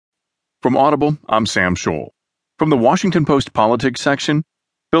From Audible, I'm Sam Scholl. From the Washington Post Politics section,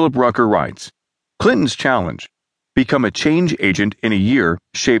 Philip Rucker writes, Clinton's challenge: become a change agent in a year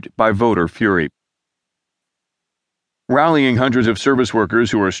shaped by voter fury. Rallying hundreds of service workers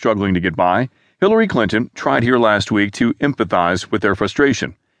who are struggling to get by, Hillary Clinton tried here last week to empathize with their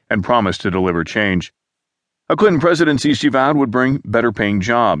frustration and promised to deliver change. A Clinton presidency, she vowed, would bring better-paying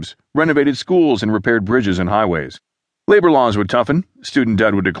jobs, renovated schools, and repaired bridges and highways. Labor laws would toughen, student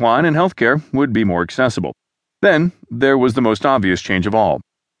debt would decline, and health care would be more accessible. Then, there was the most obvious change of all.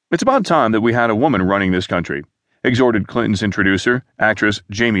 It's about time that we had a woman running this country, exhorted Clinton's introducer, actress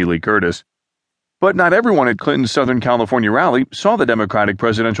Jamie Lee Curtis. But not everyone at Clinton's Southern California rally saw the Democratic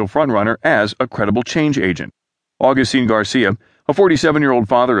presidential frontrunner as a credible change agent. Augustine Garcia, a 47-year-old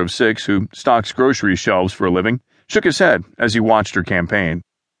father of 6 who stocks grocery shelves for a living, shook his head as he watched her campaign.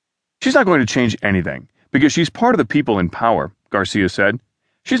 She's not going to change anything, because she's part of the people in power, Garcia said.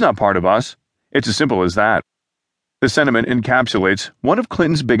 She's not part of us. It's as simple as that. The sentiment encapsulates one of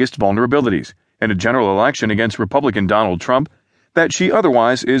Clinton's biggest vulnerabilities in a general election against Republican Donald Trump that she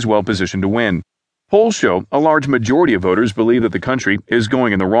otherwise is well positioned to win. Polls show a large majority of voters believe that the country is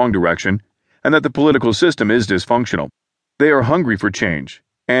going in the wrong direction and that the political system is dysfunctional. They are hungry for change,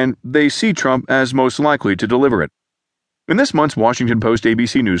 and they see Trump as most likely to deliver it. In this month's Washington Post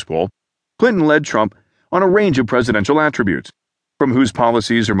ABC News poll, Clinton led Trump on a range of presidential attributes, from whose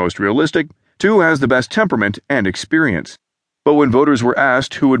policies are most realistic to who has the best temperament and experience. But when voters were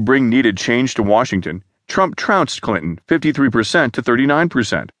asked who would bring needed change to Washington, Trump trounced Clinton 53% to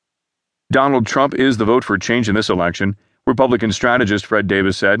 39%. Donald Trump is the vote for change in this election, Republican strategist Fred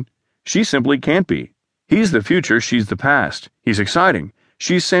Davis said. She simply can't be. He's the future, she's the past. He's exciting.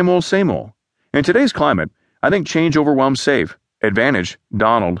 She's same old, same old. In today's climate, I think change overwhelms safe. Advantage,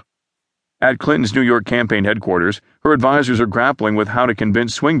 Donald. At Clinton's New York campaign headquarters, her advisors are grappling with how to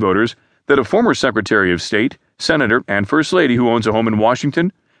convince swing voters that a former Secretary of State, Senator, and First Lady who owns a home in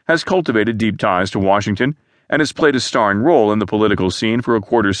Washington has cultivated deep ties to Washington and has played a starring role in the political scene for a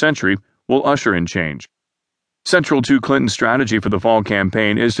quarter century will usher in change. Central to Clinton's strategy for the fall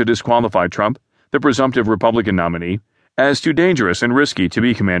campaign is to disqualify Trump, the presumptive Republican nominee, as too dangerous and risky to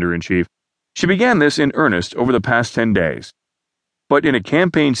be commander-in-chief. She began this in earnest over the past 10 days. But in a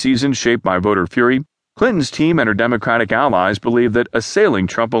campaign season shaped by voter fury, Clinton's team and her Democratic allies believe that assailing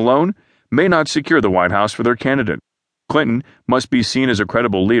Trump alone may not secure the White House for their candidate. Clinton must be seen as a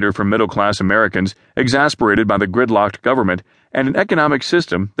credible leader for middle-class Americans exasperated by the gridlocked government and an economic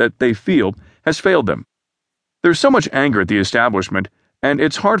system that they feel has failed them. There's so much anger at the establishment, and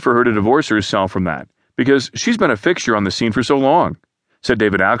it's hard for her to divorce herself from that, because she's been a fixture on the scene for so long, said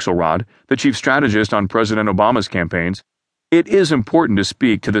David Axelrod, the chief strategist on President Obama's campaigns. It is important to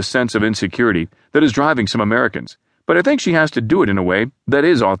speak to the sense of insecurity that is driving some Americans, but I think she has to do it in a way that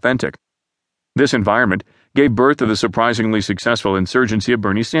is authentic. This environment gave birth to the surprisingly successful insurgency of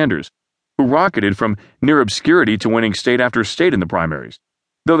Bernie Sanders, who rocketed from near obscurity to winning state after state in the primaries.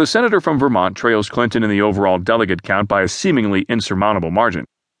 Though the senator from Vermont trails Clinton in the overall delegate count by a seemingly insurmountable margin,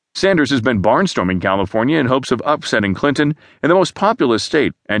 Sanders has been barnstorming California in hopes of upsetting Clinton in the most populous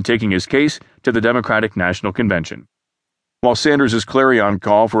state and taking his case to the Democratic National Convention. While Sanders' clarion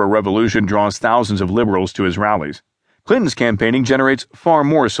call for a revolution draws thousands of liberals to his rallies, Clinton's campaigning generates far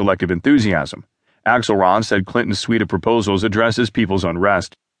more selective enthusiasm. Axelrod said Clinton's suite of proposals addresses people's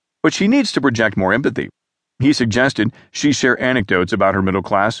unrest, but she needs to project more empathy. He suggested she share anecdotes about her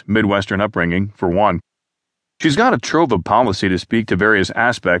middle-class, Midwestern upbringing, for one. She's got a trove of policy to speak to various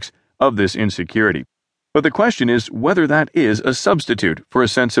aspects of this insecurity, but the question is whether that is a substitute for a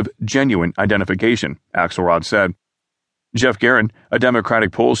sense of genuine identification, Axelrod said. Jeff Guerin, a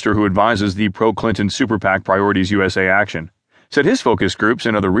Democratic pollster who advises the pro-Clinton super PAC Priorities USA Action, said his focus groups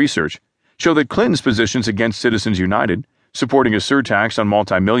and other research show that Clinton's positions against Citizens United, supporting a surtax on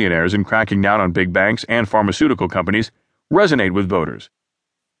multimillionaires and cracking down on big banks and pharmaceutical companies, resonate with voters.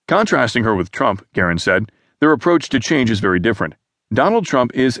 Contrasting her with Trump, Guerin said, their approach to change is very different. Donald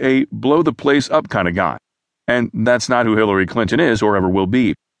Trump is a blow-the-place-up kind of guy, and that's not who Hillary Clinton is or ever will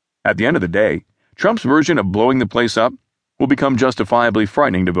be. At the end of the day, Trump's version of blowing the place up will become justifiably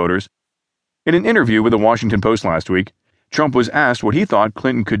frightening to voters. In an interview with the Washington Post last week, Trump was asked what he thought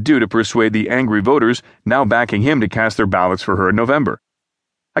Clinton could do to persuade the angry voters now backing him to cast their ballots for her in November.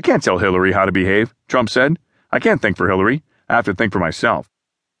 I can't tell Hillary how to behave, Trump said. I can't think for Hillary. I have to think for myself.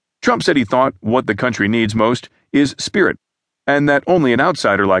 Trump said he thought what the country needs most is spirit, and that only an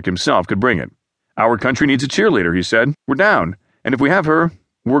outsider like himself could bring it. Our country needs a cheerleader, he said. We're down, and if we have her,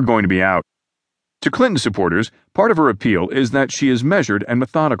 we're going to be out. To Clinton supporters, part of her appeal is that she is measured and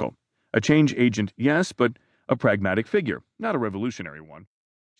methodical. A change agent, yes, but a pragmatic figure, not a revolutionary one.